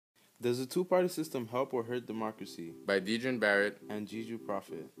Does a two-party system help or hurt democracy? By Deidre Barrett and Jiju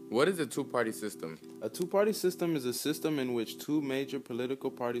Prophet. What is a two-party system? A two-party system is a system in which two major political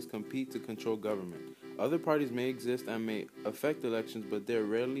parties compete to control government. Other parties may exist and may affect elections, but they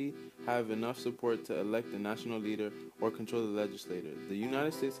rarely have enough support to elect a national leader or control the legislature. The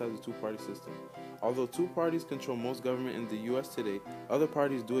United States has a two-party system. Although two parties control most government in the U.S. today, other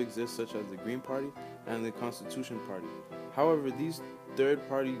parties do exist, such as the Green Party and the Constitution Party. However, these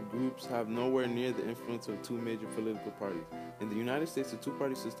third-party groups have nowhere near the influence of two major political parties. In the United States, the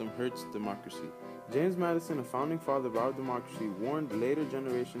two-party system hurts democracy. James Madison, a founding father of our democracy, warned later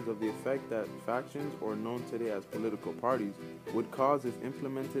generations of the effect that factions, or known today as political parties, would cause if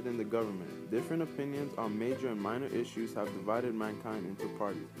implemented in the government. Different opinions on major and minor issues have divided mankind into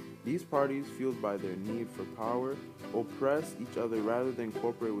parties. These parties, fueled by their need for power, oppress each other rather than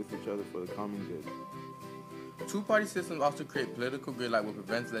cooperate with each other for the common good. Two-party systems also create political gridlock, which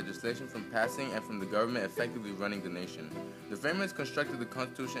prevents legislation from passing and from the government effectively running the nation. The framers constructed the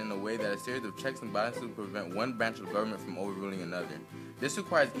Constitution in a way that a series of checks and balances would prevent one branch of government from overruling another. This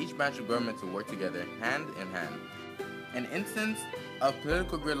requires each branch of government to work together, hand in hand. An instance of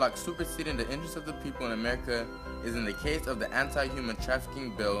political gridlock superseding the interests of the people in America is in the case of the Anti-Human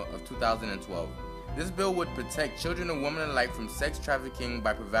Trafficking Bill of 2012. This bill would protect children and women alike from sex trafficking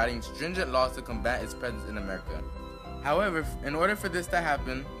by providing stringent laws to combat its presence in America. However, in order for this to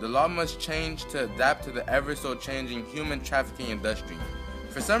happen, the law must change to adapt to the ever-so-changing human trafficking industry.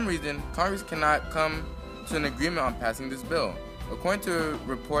 For some reason, Congress cannot come to an agreement on passing this bill. According to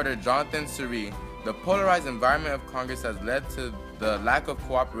reporter Jonathan Suri, the polarized environment of Congress has led to the lack of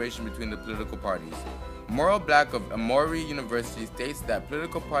cooperation between the political parties. Morrell Black of Emory University states that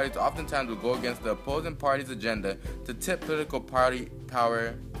political parties oftentimes will go against the opposing party's agenda to tip political party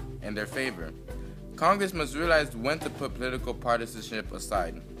power in their favor. Congress must realize when to put political partisanship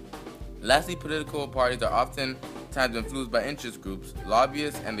aside. Lastly, political parties are oftentimes influenced by interest groups,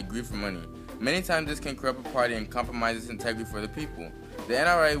 lobbyists, and the greed for money. Many times this can corrupt a party and compromise its integrity for the people. The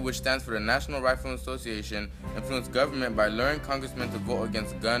NRA, which stands for the National Rifle Association, influenced government by luring congressmen to vote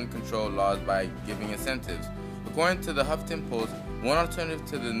against gun control laws by giving incentives. According to the Huffington Post, one alternative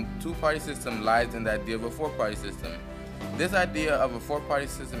to the two-party system lies in the idea of a four-party system. This idea of a four-party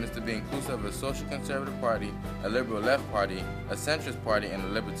system is to be inclusive of a social conservative party, a liberal left party, a centrist party, and a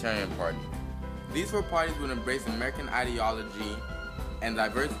libertarian party. These four parties would embrace American ideology and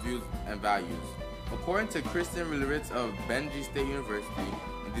diverse views and values. According to Kristen Ritz of Benji State University,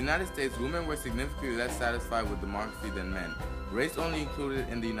 in the United States, women were significantly less satisfied with democracy than men. Race only included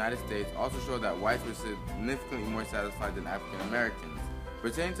in the United States also showed that whites were significantly more satisfied than African Americans.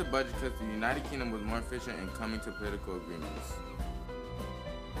 Pertaining to budget cuts, the United Kingdom was more efficient in coming to political agreements.